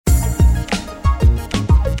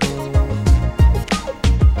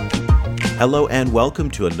Hello and welcome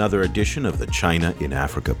to another edition of the China in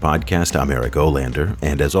Africa podcast. I'm Eric Olander,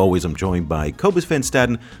 and as always, I'm joined by Cobus Van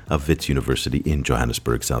Staden of Wits University in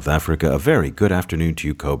Johannesburg, South Africa. A very good afternoon to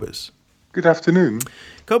you, Cobus. Good afternoon.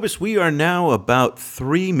 Cobus, we are now about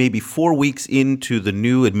 3, maybe 4 weeks into the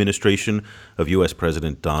new administration of U.S.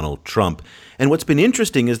 President Donald Trump. And what's been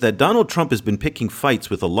interesting is that Donald Trump has been picking fights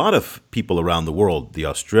with a lot of people around the world, the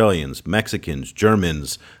Australians, Mexicans,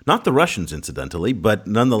 Germans, not the Russians, incidentally, but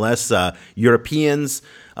nonetheless Europeans,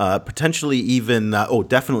 potentially even,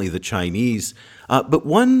 definitely the Chinese. But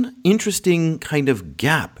one interesting kind of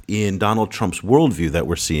gap in Donald Trump's worldview that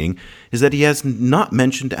we're seeing is that he has not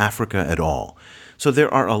mentioned Africa at all. So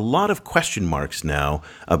there are a lot of question marks now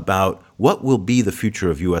about what will be the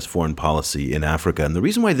future of U.S. foreign policy in Africa. And the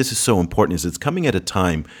reason why this is so important is it's coming at a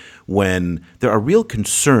time when there are real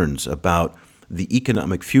concerns about the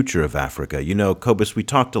economic future of Africa. You know, Cobus, we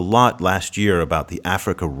talked a lot last year about the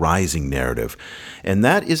Africa Rising narrative, and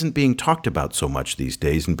that isn't being talked about so much these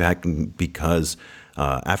days, in fact, because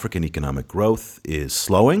African economic growth is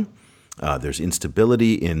slowing. There's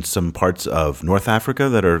instability in some parts of North Africa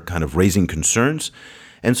that are kind of raising concerns.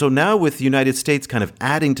 And so now with the United States kind of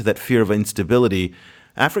adding to that fear of instability,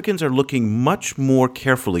 Africans are looking much more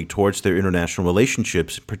carefully towards their international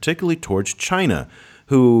relationships, particularly towards China,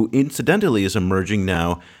 who incidentally is emerging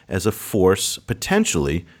now as a force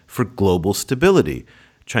potentially for global stability.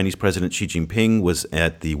 Chinese President Xi Jinping was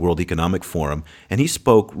at the World Economic Forum, and he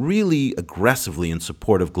spoke really aggressively in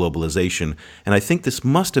support of globalization. And I think this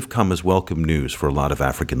must have come as welcome news for a lot of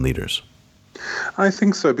African leaders. I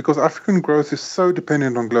think so, because African growth is so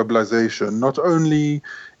dependent on globalization, not only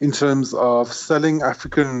in terms of selling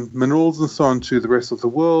African minerals and so on to the rest of the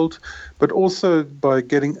world, but also by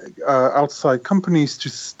getting outside companies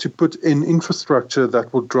to put in infrastructure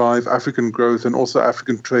that will drive African growth and also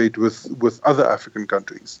African trade with other African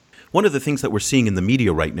countries. One of the things that we're seeing in the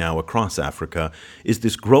media right now across Africa is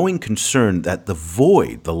this growing concern that the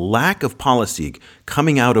void, the lack of policy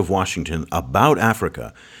coming out of Washington about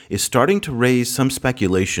Africa is starting to raise some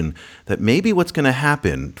speculation that maybe what's going to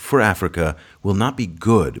happen for Africa will not be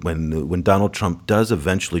good when Donald Trump does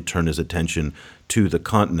eventually turn his attention to the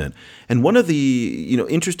continent. And one of the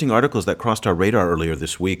interesting articles that crossed our radar earlier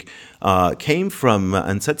this week came from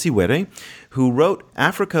Ansetsi Were, who wrote,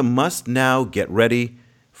 "Africa must now get ready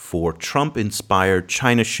for Trump-inspired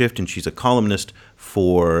China shift," and she's a columnist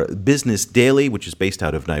for Business Daily, which is based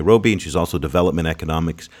out of Nairobi, and she's also a development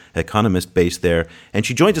economist based there. And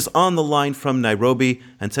she joins us on the line from Nairobi.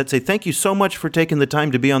 And Setse, thank you so much for taking the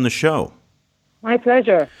time to be on the show. My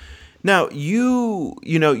pleasure. Now,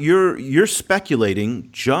 you're speculating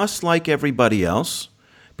just like everybody else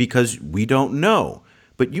because we don't know.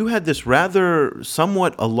 But you had this rather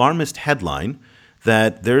somewhat alarmist headline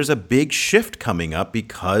that there's a big shift coming up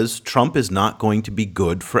because Trump is not going to be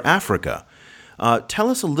good for Africa. Tell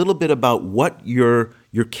us a little bit about what your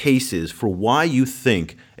case is for why you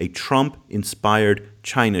think a Trump-inspired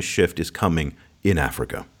China shift is coming in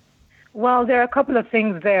Africa. Well, there are a couple of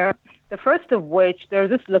things there. The first of which, there's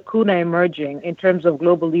this lacuna emerging in terms of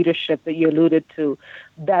global leadership that you alluded to,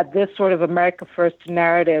 that this sort of America First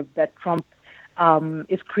narrative that Trump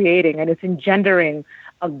is creating, and it's engendering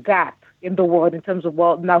a gap in the world in terms of,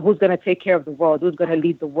 well, now who's going to take care of the world? Who's going to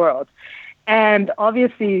lead the world? And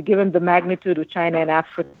obviously, given the magnitude of China and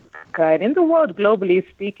Africa, and in the world globally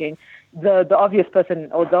speaking, the obvious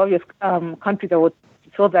person or the obvious country that would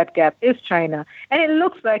fill that gap is China. And it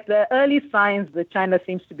looks like the early signs that China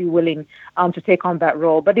seems to be willing to take on that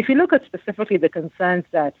role. But if you look at specifically the concerns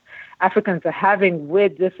that Africans are having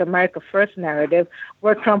with this America First narrative,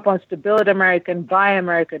 where Trump wants to build American, buy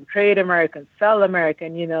American, trade American, sell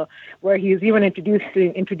American, where he's even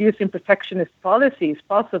introducing protectionist policies,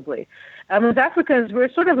 possibly. As Africans,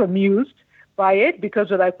 we're sort of amused by it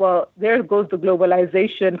because we're like, well, there goes the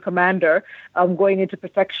globalization commander going into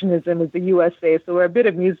protectionism as the USA. So we're a bit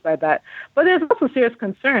amused by that. But there's also serious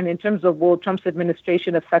concern in terms of will Trump's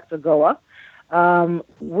administration affect AGOA?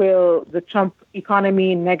 Will the Trump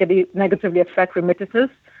economy negatively affect remittances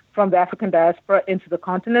from the African diaspora into the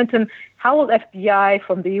continent? And how will FDI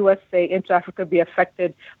from the USA into Africa be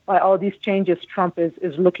affected by all these changes Trump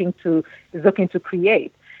is looking to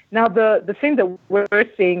create? Now, the thing that we're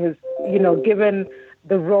seeing is, given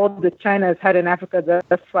the role that China has had in Africa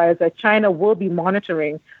thus far, is that China will be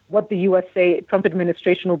monitoring what the USA Trump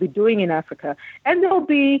administration will be doing in Africa. And there will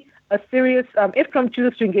be a serious, if Trump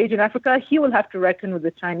chooses to engage in Africa, he will have to reckon with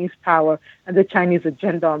the Chinese power and the Chinese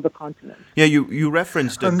agenda on the continent. Yeah, you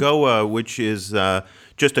referenced AGOA, which is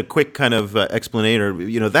just a quick kind of explainer,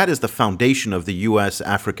 that is the foundation of the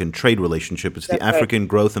U.S.-African trade relationship. It's the African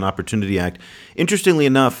Growth and Opportunity Act. Interestingly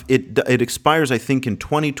enough, it expires, I think, in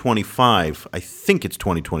 2025. I think it's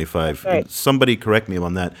 2025. Right. Somebody correct me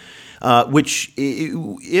on that. Which,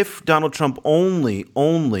 if Donald Trump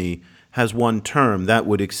only has one term, that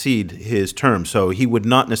would exceed his term. So he would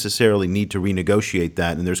not necessarily need to renegotiate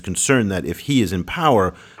that. And there's concern that if he is in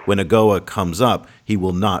power when AGOA comes up, he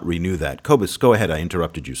will not renew that. Cobus, go ahead. I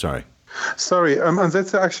interrupted you. Sorry. And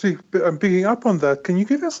that's actually, picking up on that, can you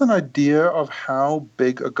give us an idea of how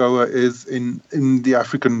big AGOA is in the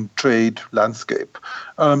African trade landscape?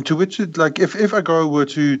 To which, if AGOA were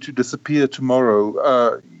to disappear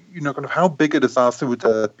tomorrow, kind of how big a disaster would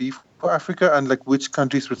that be for Africa, and which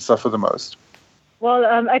countries would suffer the most? Well,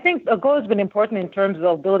 I think AGOA has been important in terms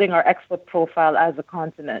of building our export profile as a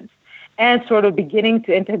continent and sort of beginning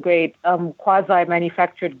to integrate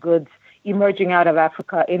quasi-manufactured goods emerging out of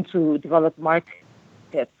Africa into developed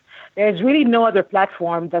markets. There's really no other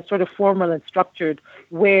platform that's sort of formal and structured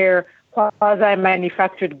where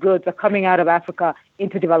quasi-manufactured goods are coming out of Africa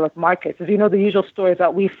into developed markets. As you know, the usual story is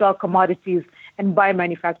that we sell commodities and buy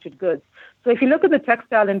manufactured goods. So if you look at the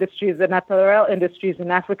textile industries and apparel industries in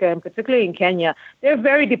Africa, and particularly in Kenya, they're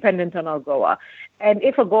very dependent on AGOA. And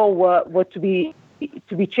if AGOA were to be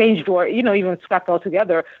changed or, even scrapped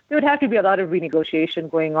altogether, there would have to be a lot of renegotiation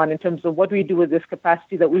going on in terms of what we do with this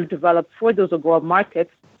capacity that we've developed for those AGOA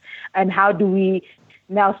markets, and how do we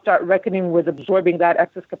now start reckoning with absorbing that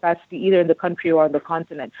excess capacity either in the country or on the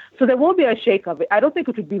continent. So there will be a shake-up. I don't think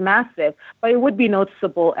it would be massive, but it would be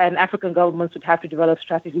noticeable, and African governments would have to develop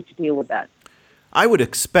strategy to deal with that. I would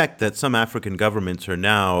expect that some African governments are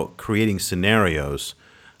now creating scenarios,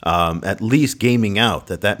 at least gaming out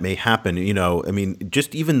that may happen.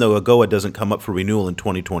 Just even though AGOA doesn't come up for renewal in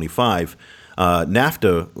 2025,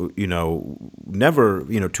 NAFTA, never,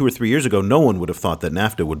 2 or 3 years ago, no one would have thought that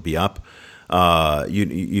NAFTA would be up.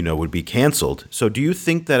 Would be canceled. So do you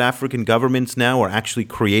think that African governments now are actually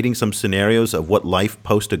creating some scenarios of what life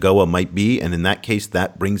post-AGOA might be, and in that case,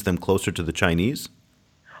 that brings them closer to the Chinese?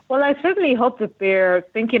 Well, I certainly hope that they're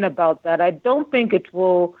thinking about that. I don't think it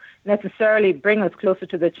will necessarily bring us closer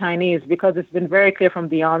to the Chinese, because it's been very clear from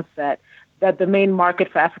the onset that the main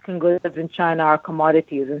market for African goods in China are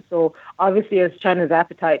commodities. And so obviously as China's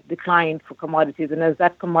appetite declined for commodities, and as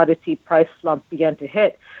that commodity price slump began to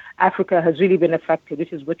hit, Africa has really been affected,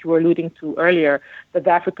 which is what you were alluding to earlier, that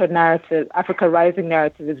the Africa Rising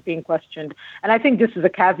narrative is being questioned. And I think this is a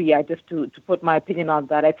caveat, just to put my opinion on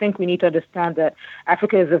that. I think we need to understand that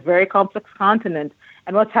Africa is a very complex continent,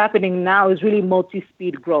 and what's happening now is really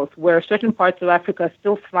multi-speed growth, where certain parts of Africa are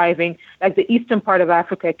still thriving, like the eastern part of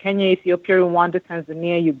Africa, Kenya, Ethiopia, Rwanda,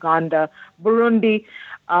 Tanzania, Uganda, Burundi,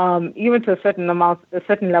 even to a certain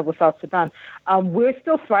level, South Sudan. We're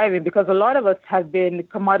still thriving because a lot of us have been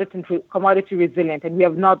commodity resilient, and we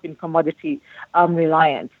have not been commodity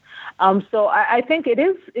reliant. So I think it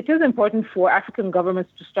is important for African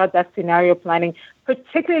governments to start that scenario planning,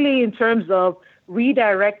 particularly in terms of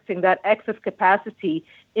redirecting that excess capacity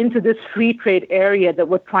into this free trade area that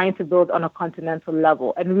we're trying to build on a continental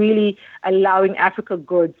level, and really allowing Africa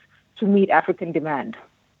goods to meet African demand.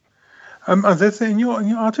 In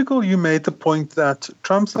your article, you made the point that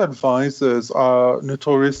Trump's advisors are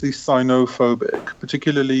notoriously Sinophobic,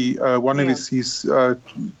 particularly one of his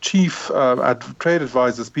chief trade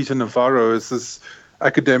advisors, Peter Navarro, is this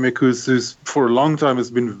academic who's for a long time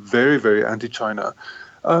has been very, very anti-China.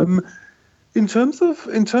 In terms of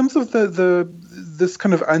this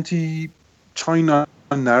kind of anti-China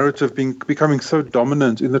narrative becoming so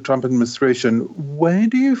dominant in the Trump administration, where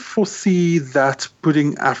do you foresee that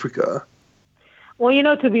putting Africa?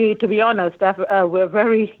 Well, to be honest, we're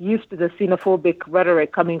very used to the xenophobic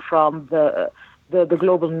rhetoric coming from the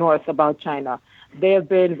global north about China. They have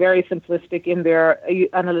been very simplistic in their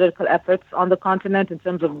analytical efforts on the continent in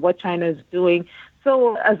terms of what China is doing.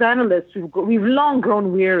 So, as analysts, we've long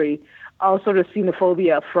grown weary of sort of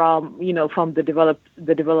xenophobia from the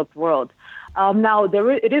developed world. Now,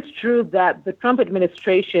 it is true that the Trump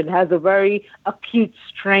administration has a very acute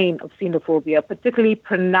strain of xenophobia, particularly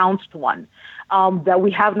pronounced one, that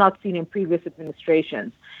we have not seen in previous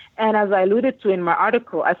administrations. And as I alluded to in my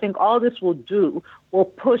article, I think all this will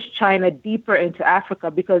push China deeper into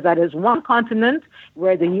Africa, because that is one continent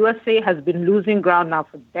where the USA has been losing ground now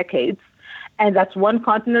for decades. And that's one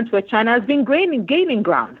continent where China has been gaining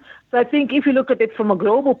ground. So I think if you look at it from a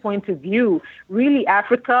global point of view, really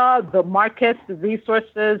Africa, the markets, the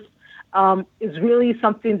resources, is really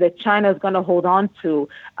something that China is going to hold on to,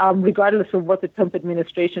 regardless of what the Trump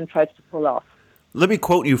administration tries to pull off. Let me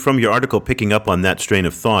quote you from your article picking up on that strain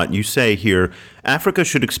of thought. You say here, Africa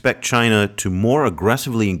should expect China to more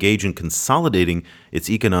aggressively engage in consolidating its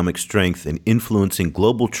economic strength and influencing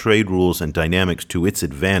global trade rules and dynamics to its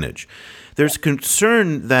advantage. There's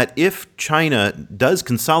concern that if China does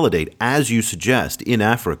consolidate, as you suggest, in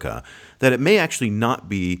Africa, that it may actually not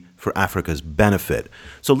be for Africa's benefit.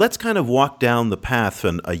 So let's kind of walk down the path,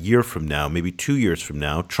 and a year from now, maybe 2 years from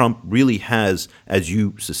now, Trump really has, as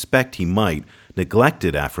you suspect he might,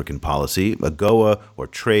 neglected African policy. AGOA or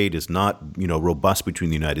trade is not, robust between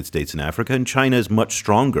the United States and Africa, and China is much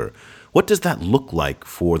stronger. What does that look like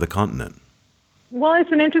for the continent? Well,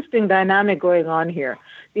 it's an interesting dynamic going on here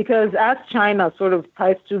because as China sort of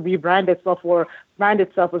tries to rebrand itself or brand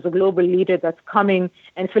itself as a global leader that's coming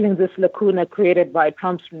and filling this lacuna created by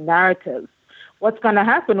Trump's narratives, what's going to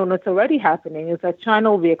happen, and what's already happening, is that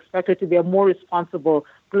China will be expected to be a more responsible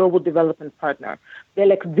global development partner.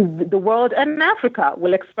 The world and Africa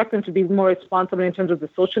will expect them to be more responsible in terms of the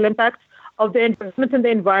social impact of their investment and the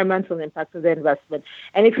environmental impact of their investment.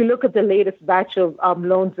 And if you look at the latest batch of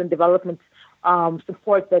loans and development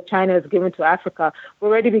support that China has given to Africa, we're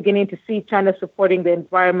already beginning to see China supporting the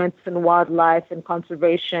environment and wildlife and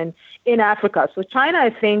conservation in Africa. So China,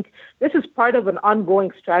 I think, this is part of an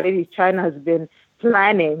ongoing strategy China has been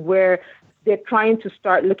planning where they're trying to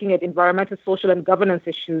start looking at environmental, social, and governance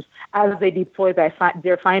issues as they deploy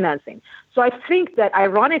their financing. So I think that,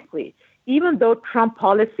 ironically, even though Trump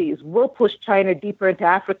policies will push China deeper into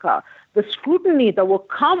Africa, the scrutiny that will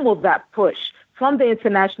come with that push from the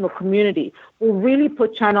international community will really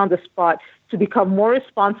put China on the spot to become more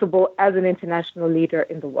responsible as an international leader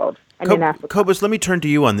in the world and in Africa. Cobus, let me turn to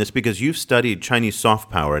you on this because you've studied Chinese soft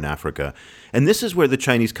power in Africa, and this is where the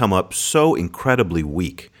Chinese come up so incredibly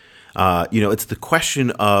weak. It's the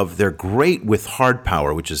question of they're great with hard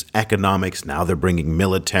power, which is economics. Now they're bringing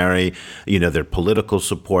military, their political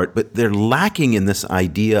support, but they're lacking in this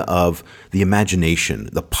idea of the imagination,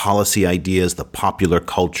 the policy ideas, the popular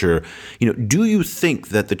culture. Do you think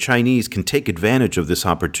that the Chinese can take advantage of this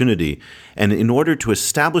opportunity? And in order to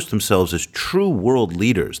establish themselves as true world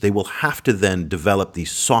leaders, they will have to then develop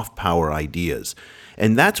these soft power ideas.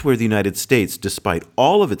 And that's where the United States, despite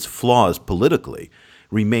all of its flaws politically,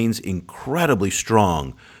 remains incredibly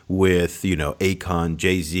strong with, Akon,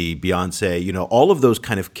 Jay-Z, Beyonce, all of those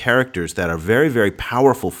kind of characters that are very, very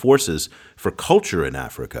powerful forces for culture in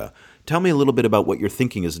Africa. Tell me a little bit about what your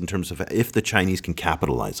thinking is in terms of if the Chinese can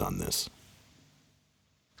capitalize on this.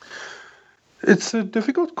 It's a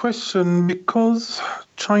difficult question because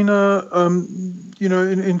China,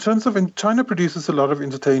 in terms of China produces a lot of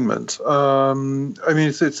entertainment.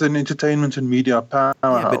 It's an entertainment and media powerhouse.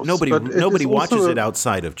 Yeah, but nobody watches it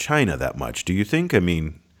outside of China that much. Do you think?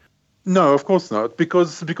 No, of course not,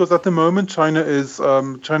 because at the moment China is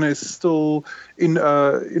still in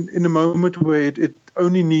a moment where it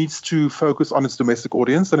only needs to focus on its domestic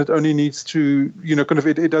audience, and it only needs to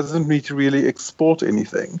it doesn't need to really export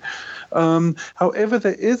anything. However,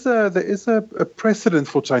 there is a precedent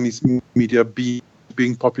for Chinese media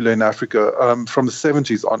being popular in Africa from the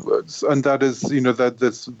 70s onwards, and that is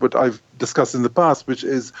that's what I've discussed in the past, which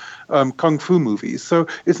is kung fu movies. So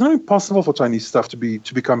it's not impossible for Chinese stuff to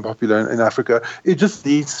become popular in Africa. It just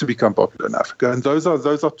needs to become popular in Africa, and those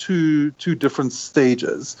are two different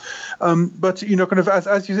stages. But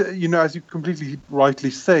as you completely rightly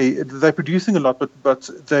say, they're producing a lot, but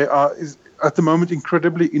they are at the moment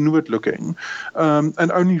incredibly inward looking,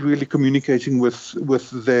 and only really communicating with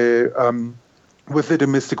their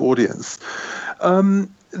domestic audience.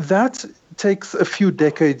 That takes a few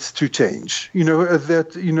decades to change.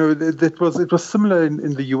 It was similar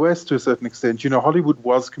in the US to a certain extent. Hollywood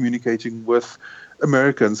was communicating with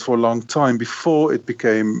Americans for a long time before it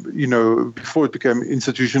became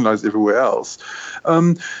institutionalized everywhere else.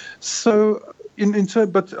 So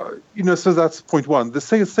that's point one. The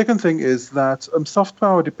second thing is that soft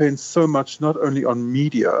power depends so much not only on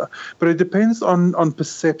media, but it depends on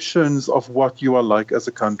perceptions of what you are like as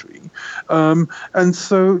a country. And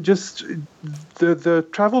so just the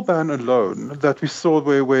travel ban alone that we saw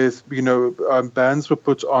where bans were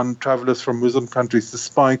put on travelers from Muslim countries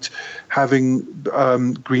despite having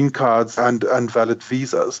green cards and valid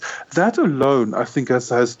visas, that alone, I think,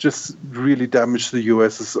 has just really damaged the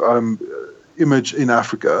US's image in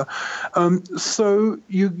Africa. So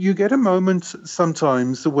you get a moment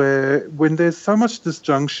sometimes when there's so much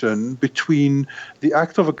disjunction between the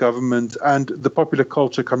act of a government and the popular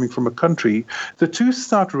culture coming from a country, the two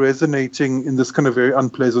start resonating in this kind of very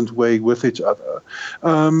unpleasant way with each other.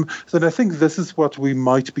 So I think this is what we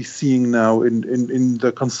might be seeing now in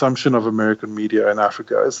the consumption of American media in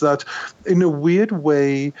Africa, is that in a weird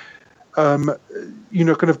way, kind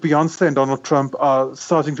of Beyonce and Donald Trump are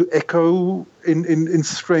starting to echo in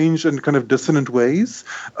strange and kind of dissonant ways.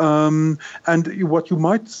 And what you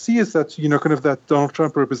might see is that, kind of that Donald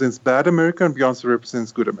Trump represents bad America and Beyonce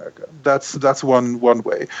represents good America. That's one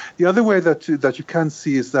way. The other way that you can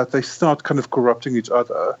see is that they start kind of corrupting each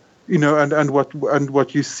other. And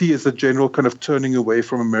what you see is a general kind of turning away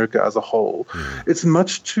from America as a whole. It's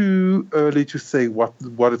much too early to say what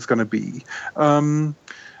it's going to be. And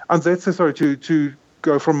that's to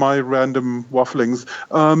go from my random wafflings.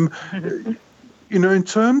 In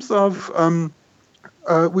terms of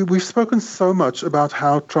we've spoken so much about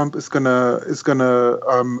how Trump is gonna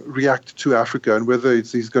react to Africa and whether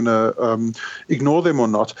he's gonna ignore them or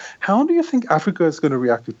not. How do you think Africa is going to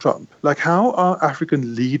react to Trump? Like, how are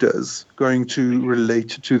African leaders going to relate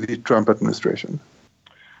to the Trump administration?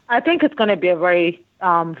 I think it's going to be a very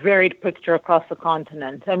varied picture across the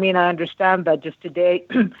continent. I mean, I understand that just today,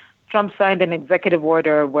 Trump signed an executive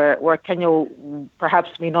order where Kenya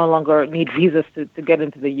perhaps may no longer need visas to get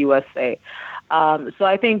into the USA. So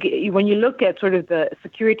I think when you look at sort of the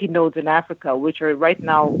security nodes in Africa, which are right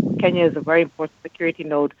now, Kenya is a very important security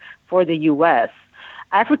node for the U.S.,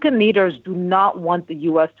 African leaders do not want the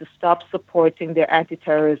U.S. to stop supporting their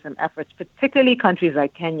anti-terrorism efforts, particularly countries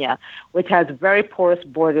like Kenya, which has very porous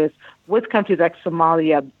borders with countries like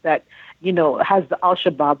Somalia that, has the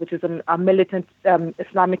Al-Shabaab, which is a militant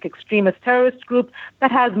Islamic extremist terrorist group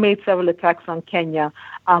that has made several attacks on Kenya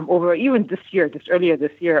over even earlier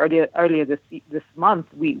this month,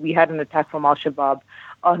 we had an attack from Al-Shabaab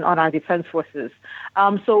on our defense forces.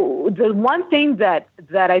 So the one thing that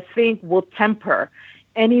I think will temper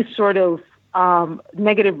any sort of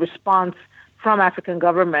negative response from African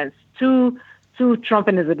governments to Trump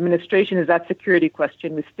and his administration is that security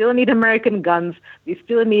question. We still need American guns. We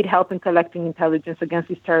still need help in collecting intelligence against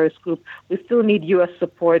these terrorist groups. We still need U.S.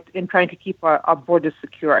 support in trying to keep our borders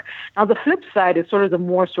secure. Now, the flip side is sort of the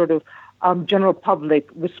more sort of general public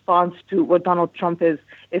response to what Donald Trump is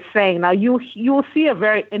saying. Now, you will see a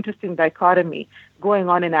very interesting dichotomy going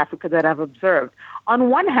on in Africa that I've observed. On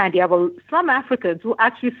one hand, you have some Africans who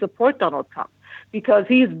actually support Donald Trump because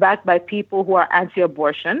he's backed by people who are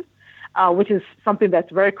anti-abortion, which is something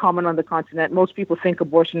that's very common on the continent. Most people think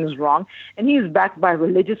abortion is wrong. And he's backed by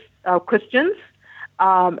religious Christians.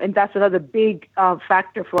 And that's another big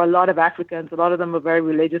factor for a lot of Africans. A lot of them are very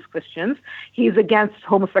religious Christians. He's against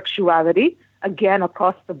homosexuality. Again,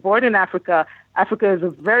 across the board in Africa, Africa is a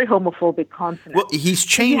very homophobic continent. Well, he's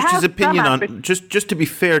changed his opinion on, just to be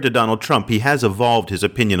fair to Donald Trump, he has evolved his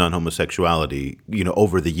opinion on homosexuality,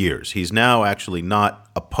 over the years. He's now actually not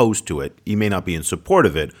opposed to it. He may not be in support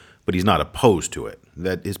of it, but he's not opposed to it.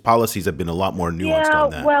 That his policies have been a lot more nuanced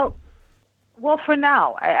on that. Well, for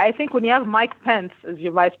now, I think when you have Mike Pence as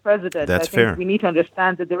your vice president, That's I think fair. We need to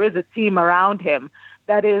understand that there is a team around him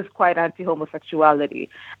that is quite anti-homosexuality.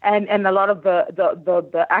 And a lot of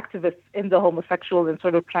the activists in the homosexual and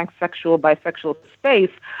sort of transsexual, bisexual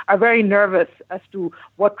space are very nervous as to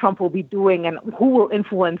what Trump will be doing and who will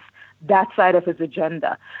influence that side of his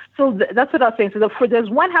agenda. So that's what I was saying. So there's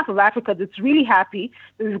one half of Africa that's really happy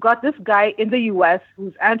that we've got this guy in the U.S.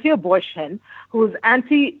 who's anti-abortion, who's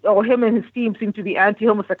him and his team seem to be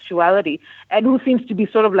anti-homosexuality, and who seems to be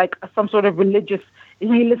sort of like some sort of religious,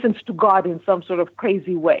 he listens to God in some sort of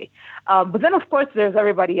crazy way. But then, of course, there's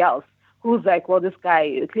everybody else who's like, well, this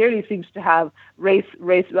guy clearly seems to have race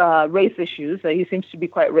issues. He seems to be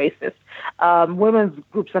quite racist. Women's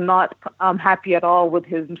groups are not happy at all with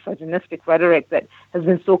his misogynistic rhetoric that has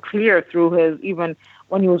been so clear through even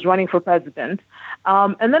when he was running for president.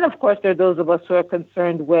 And then, of course, there are those of us who are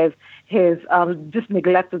concerned with his just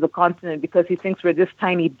neglect of the continent because he thinks we're this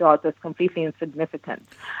tiny dot that's completely insignificant.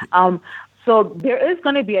 So there is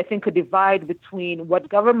going to be, I think, a divide between what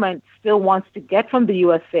government still wants to get from the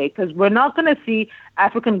USA, because we're not going to see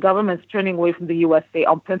African governments turning away from the USA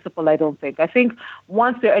on principle, I don't think. I think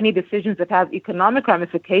once there are any decisions that have economic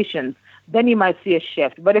ramifications, then you might see a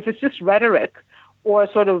shift. But if it's just rhetoric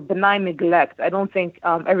or sort of benign neglect, I don't think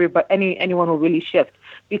anyone will really shift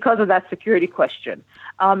because of that security question.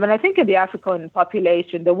 And I think in the African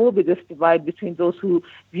population, there will be this divide between those who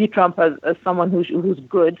view Trump as someone who's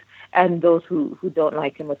good and those who don't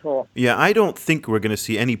like him at all. Yeah, I don't think we're going to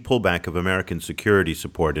see any pullback of American security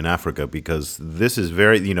support in Africa because this is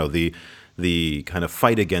very, the kind of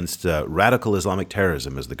fight against radical Islamic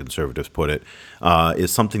terrorism, as the conservatives put it,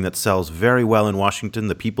 is something that sells very well in Washington.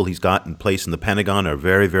 The people he's got in place in the Pentagon are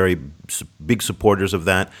very, very big supporters of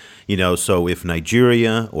that. So if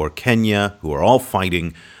Nigeria or Kenya, who are all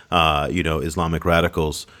fighting, Islamic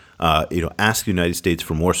radicals, ask the United States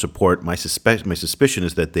for more support. My suspicion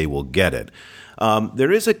is that they will get it.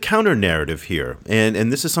 There is a counter narrative here,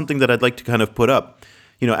 and this is something that I'd like to kind of put up.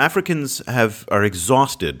 Africans are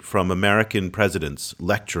exhausted from American presidents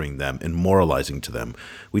lecturing them and moralizing to them.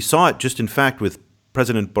 We saw it just, in fact, with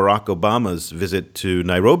President Barack Obama's visit to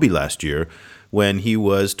Nairobi last year when he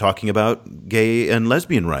was talking about gay and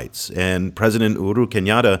lesbian rights. And President Uhuru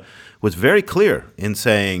Kenyatta was very clear in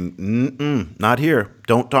saying, not here.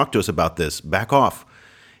 Don't talk to us about this. Back off.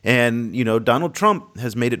 And, Donald Trump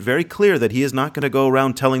has made it very clear that he is not going to go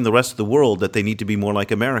around telling the rest of the world that they need to be more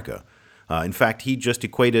like America. In fact, he just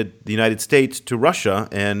equated the United States to Russia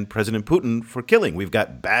and President Putin for killing. We've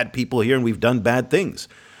got bad people here and we've done bad things.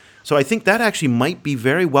 So I think that actually might be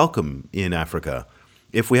very welcome in Africa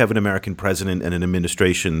if we have an American president and an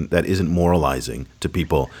administration that isn't moralizing to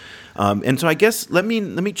people. And so I guess let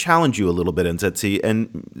me challenge you a little bit, Nzetsi,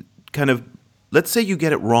 and kind of let's say you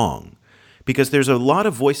get it wrong. Because there's a lot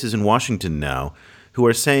of voices in Washington now who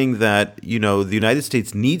are saying that, the United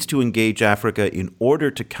States needs to engage Africa in order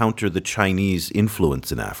to counter the Chinese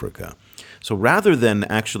influence in Africa. So rather than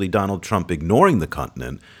actually Donald Trump ignoring the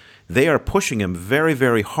continent, they are pushing him very,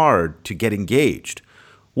 very hard to get engaged.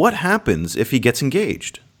 What happens if he gets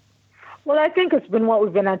engaged? Well, I think it's been what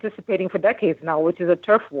we've been anticipating for decades now, which is a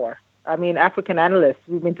turf war. I mean, African analysts,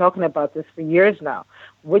 we've been talking about this for years now,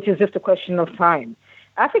 which is just a question of time.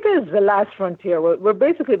 Africa is the last frontier. We're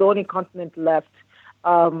basically the only continent left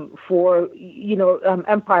for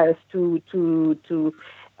empires to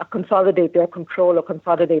consolidate their control or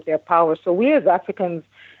consolidate their power. So we as Africans,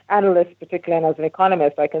 analysts particularly, and as an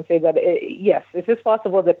economist, I can say that yes, it is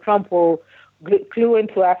possible that Trump will clue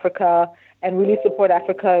into Africa and really support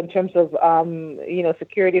Africa in terms of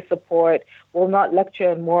security support, will not lecture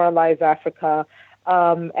and moralize Africa.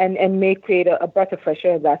 And may create a breath of fresh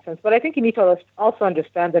air in that sense. But I think you need to also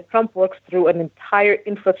understand that Trump works through an entire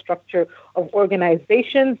infrastructure of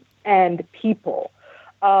organizations and people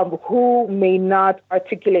who may not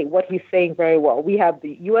articulate what he's saying very well. We have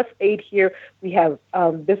the U.S. aid here. We have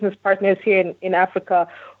business partners here in Africa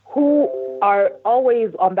who are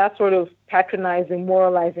always on that sort of patronizing,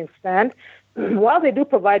 moralizing stand. While they do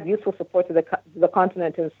provide useful support to the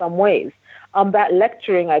continent in some ways, that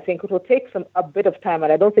lecturing, I think, it will take a bit of time,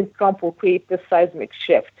 and I don't think Trump will create this seismic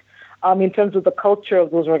shift in terms of the culture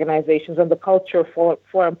of those organizations and the culture for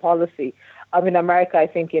foreign policy in America, I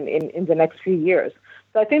think, in the next few years.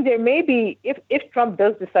 So I think there may be, if Trump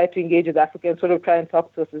does decide to engage with Africa and sort of try and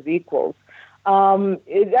talk to us as equals,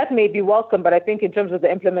 that may be welcome, but I think in terms of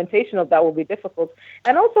the implementation of that will be difficult.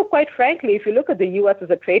 And also, quite frankly, if you look at the U.S. as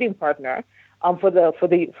a trading partner,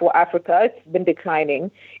 for Africa, it's been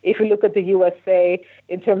declining. If you look at the USA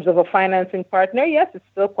in terms of a financing partner, yes, it's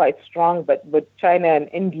still quite strong, but China and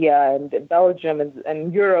India and Belgium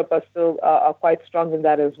and Europe are still are quite strong in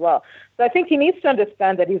that as well. So I think he needs to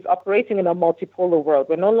understand that he's operating in a multipolar world.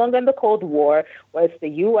 We're no longer in the Cold War, where it's the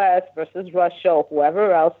US versus Russia or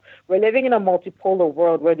whoever else. We're living in a multipolar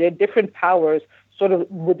world where there are different powers sort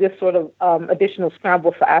of with this sort of additional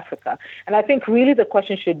scramble for Africa. And I think really the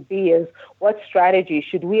question should be is what strategy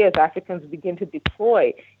should we as Africans begin to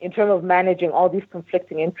deploy in terms of managing all these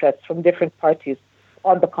conflicting interests from different parties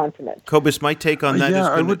on the continent? Cobus, my take on that is...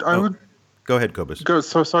 I would... Go ahead, Cobus.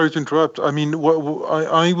 So sorry to interrupt. I mean,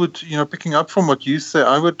 I would, picking up from what you say,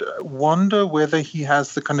 I would wonder whether he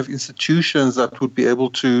has the kind of institutions that would be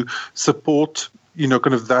able to support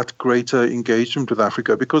kind of that greater engagement with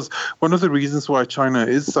Africa, because one of the reasons why China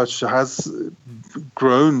has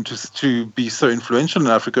grown to be so influential in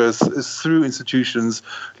Africa is through institutions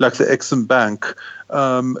like the Exim Bank,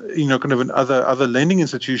 kind of in other lending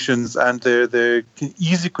institutions, and their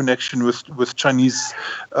easy connection with Chinese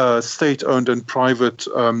state-owned and private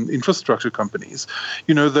infrastructure companies.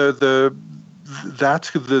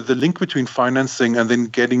 The link between financing and then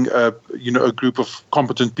getting a group of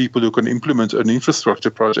competent people who can implement an infrastructure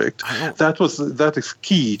project, that is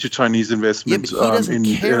key to Chinese investment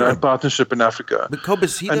in partnership in Africa. But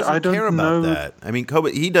Cobus, he doesn't care about that. I mean,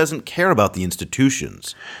 Cobus, he doesn't care about the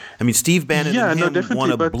institutions. I mean, Steve Bannon and him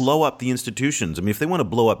want to blow up the institutions. I mean, if they want to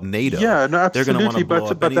blow up NATO, they're going to want to blow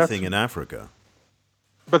up anything in Africa.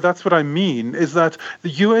 But that's what I mean, is that the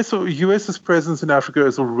US's presence in Africa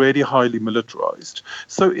is already highly militarized.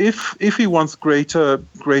 So if he wants greater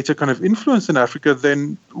kind of influence in Africa,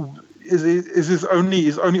 then his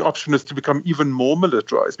only option is to become even more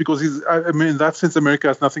militarized, because in that sense America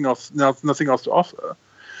has nothing else to offer.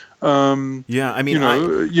 Yeah, I mean,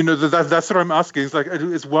 that's what I'm asking. It's like,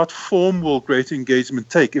 is what form will greater engagement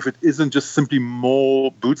take if it isn't just simply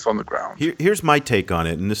more boots on the ground? Here's my take on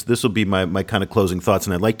it, and this will be my kind of closing thoughts,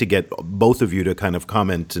 and I'd like to get both of you to kind of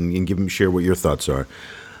comment and share what your thoughts are.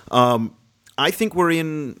 I think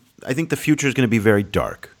the future is going to be very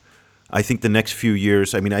dark. I think the next few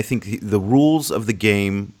years, I think the rules of the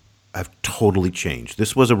game have totally changed.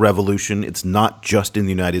 This was a revolution. It's not just in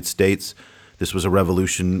the United States. This was a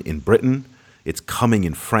revolution in Britain. It's coming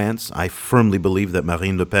in France. I firmly believe that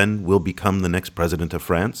Marine Le Pen will become the next president of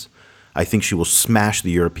France. I think she will smash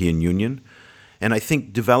the European Union. And I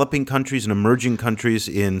think developing countries and emerging countries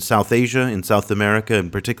in South Asia, in South America,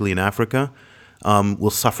 and particularly in Africa,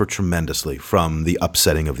 will suffer tremendously from the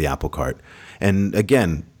upsetting of the apple cart. And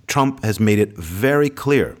again, Trump has made it very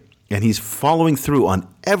clear, and he's following through on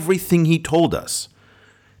everything he told us,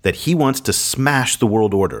 that he wants to smash the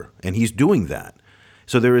world order, and he's doing that.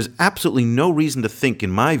 So there is absolutely no reason to think, in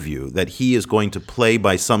my view, that he is going to play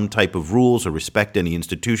by some type of rules or respect any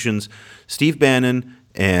institutions. Steve Bannon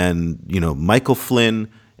and Michael Flynn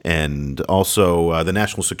and also the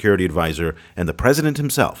National Security Advisor and the president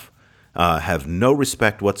himself have no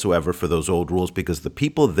respect whatsoever for those old rules, because the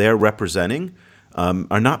people they're representing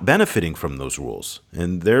are not benefiting from those rules.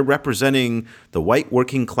 And they're representing the white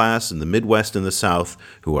working class in the Midwest and the South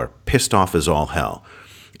who are pissed off as all hell.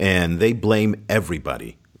 And they blame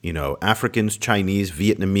everybody, Africans, Chinese,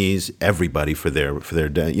 Vietnamese, everybody for their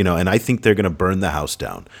and I think they're going to burn the house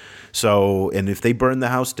down. So, and if they burn the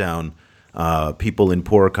house down, people in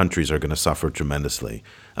poorer countries are going to suffer tremendously.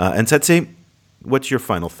 And Tsetse, what's your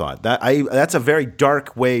final thought? That's a very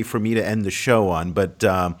dark way for me to end the show on, but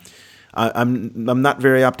I'm not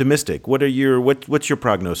very optimistic. What's your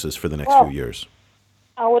prognosis for the next few years?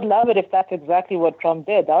 I would love it if that's exactly what Trump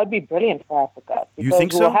did. That would be brilliant for Africa. You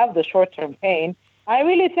think so? We'll have the short-term pain. I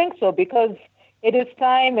really think so, because it is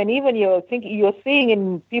time, and even you're seeing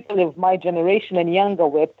in people of my generation and younger,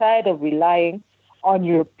 we're tired of relying on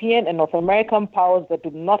European and North American powers that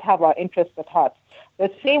do not have our interests at heart.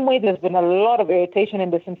 The same way there's been a lot of irritation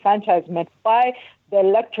and disenfranchisement by the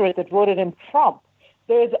electorate that voted in Trump.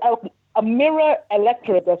 There is a mirror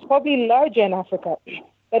electorate that's probably larger in Africa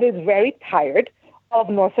that is very tired of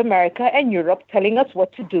North America and Europe telling us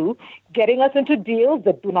what to do, getting us into deals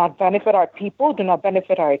that do not benefit our people, do not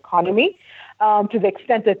benefit our economy, to the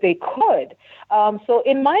extent that they could. So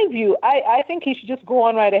in my view, I think he should just go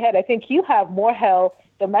on right ahead. I think he'll have more hell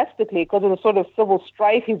domestically because of the sort of civil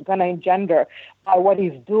strife he's going to engender by what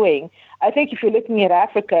he's doing. I think if you're looking at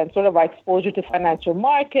Africa and sort of our exposure to financial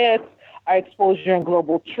markets, our exposure in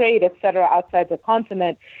global trade, et cetera, outside the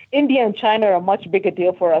continent, India and China are a much bigger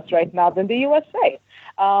deal for us right now than the USA.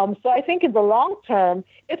 So I think in the long term,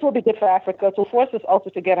 it will be good for Africa. It will force us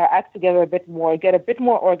also to get our act together a bit more, get a bit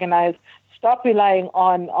more organized, stop relying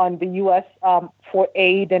on the U.S. For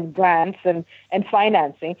aid and grants and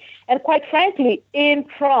financing. And quite frankly, in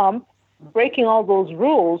Trump breaking all those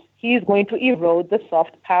rules, he's going to erode the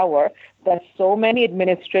soft power that so many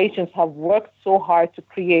administrations have worked so hard to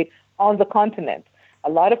create on the continent. A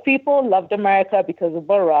lot of people loved America because of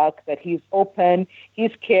Barack, that he's open, he's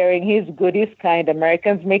caring, he's good, he's kind,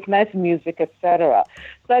 Americans make nice music, etc.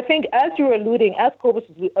 So I think as Cobus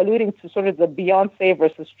is alluding to sort of the Beyonce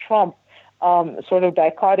versus Trump sort of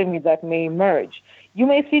dichotomy that may emerge, you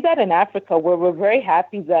may see that in Africa, where we're very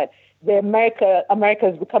happy that America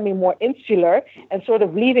is becoming more insular and sort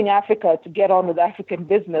of leaving Africa to get on with African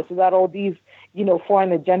business without all these,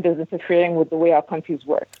 foreign agendas interfering with the way our countries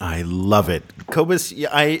work. I love it. Cobus,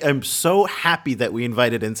 I am so happy that we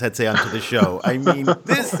invited Ntsetse onto the show. I mean,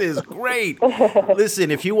 this is great. Listen,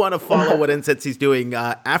 if you want to follow what Ntsetse's doing,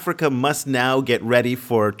 Africa must now get ready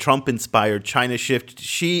for Trump-inspired China shift.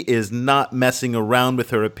 She is not messing around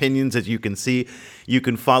with her opinions, as you can see. You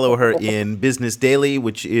can follow her in Business Daily,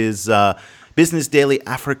 which is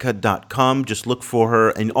businessdailyafrica.com. Just look for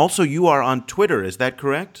her. And also you are on Twitter, is that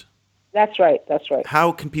correct? That's right.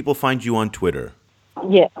 How can people find you on Twitter?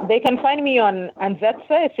 Yeah, they can find me on Anzetse.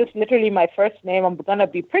 It's just literally my first name. I'm going to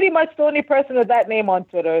be pretty much the only person with that name on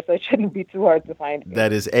Twitter, so it shouldn't be too hard to find me.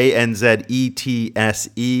 That is Anzetse.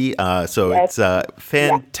 So yes. It's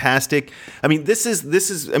fantastic. Yeah. I mean, this is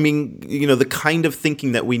the kind of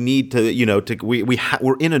thinking that we need to,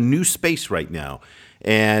 we're in a new space right now.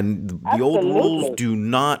 And the old rules do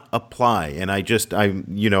not apply. And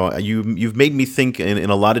you've made me think in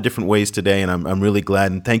a lot of different ways today, and I'm really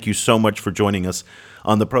glad. And thank you so much for joining us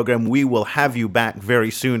on the program. We will have you back very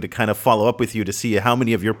soon to kind of follow up with you to see how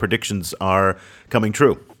many of your predictions are coming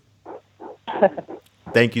true.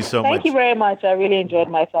 Thank you so much. Thank you very much. I really enjoyed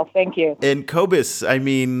myself. Thank you. And Cobus, I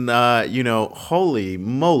mean, holy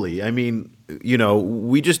moly. I mean,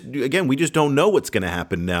 we just don't know what's going to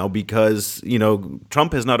happen now because,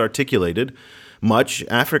 Trump has not articulated much.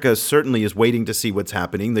 Africa certainly is waiting to see what's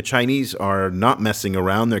happening. The Chinese are not messing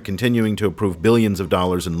around. They're continuing to approve billions of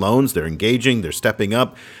dollars in loans. They're engaging. They're stepping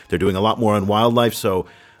up. They're doing a lot more on wildlife. So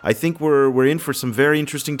I think we're in for some very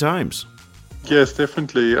interesting times. Yes,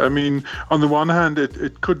 definitely. I mean, on the one hand,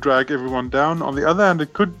 it could drag everyone down. On the other hand,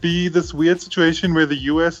 it could be this weird situation where the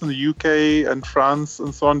US and the UK and France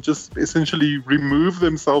and so on just essentially remove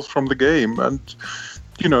themselves from the game and,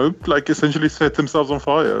 essentially set themselves on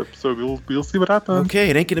fire. So we'll see what happens.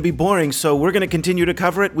 Okay, it ain't going to be boring. So we're going to continue to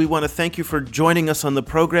cover it. We want to thank you for joining us on the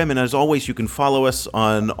program. And as always, you can follow us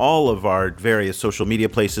on all of our various social media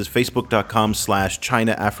places,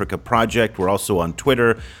 facebook.com/China Africa Project. We're also on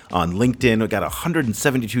Twitter, on LinkedIn. We've got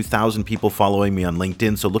 172,000 people following me on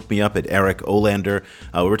LinkedIn. So look me up at Eric Olander.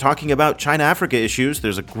 We're talking about China-Africa issues.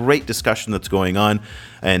 There's a great discussion that's going on.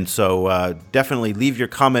 And so definitely leave your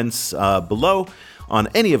comments below on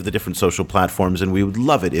any of the different social platforms, and we would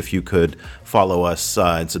love it if you could follow us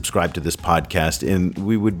and subscribe to this podcast. And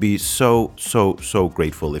we would be so, so, so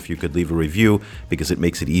grateful if you could leave a review because it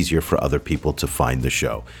makes it easier for other people to find the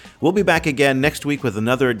show. We'll be back again next week with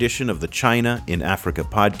another edition of the China in Africa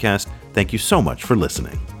podcast. Thank you so much for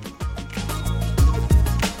listening.